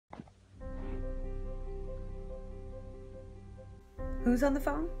Who's on the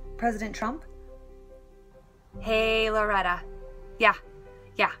phone? President Trump? Hey, Loretta. Yeah.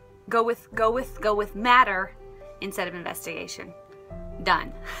 Go with matter instead of investigation.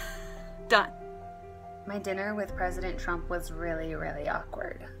 Done. My dinner with President Trump was really, really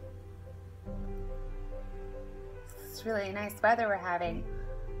awkward. It's really nice weather we're having.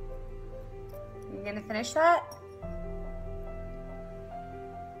 You gonna finish that?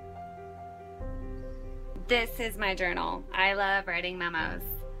 This is my journal. I love writing memos.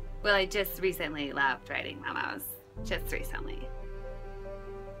 Well, I just recently loved writing memos. Just recently.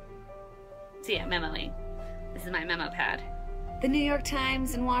 So yeah, memoing. This is my memo pad. The New York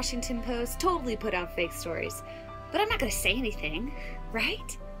Times and Washington Post totally put out fake stories, but I'm not gonna say anything,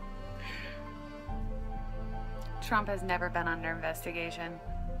 right? Trump has never been under investigation,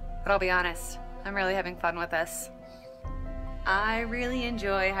 but I'll be honest, I'm really having fun with this. I really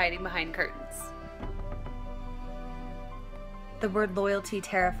enjoy hiding behind curtains. The word loyalty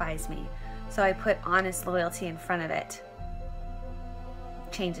terrifies me, so I put honest loyalty in front of it.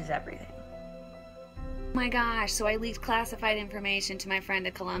 Changes everything. Oh my gosh, so I leaked classified information to my friend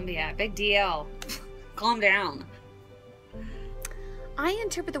at Columbia. Big deal. Calm down. I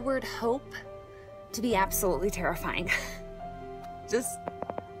interpret the word hope to be absolutely terrifying. Just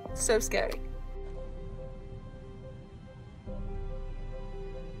so scary.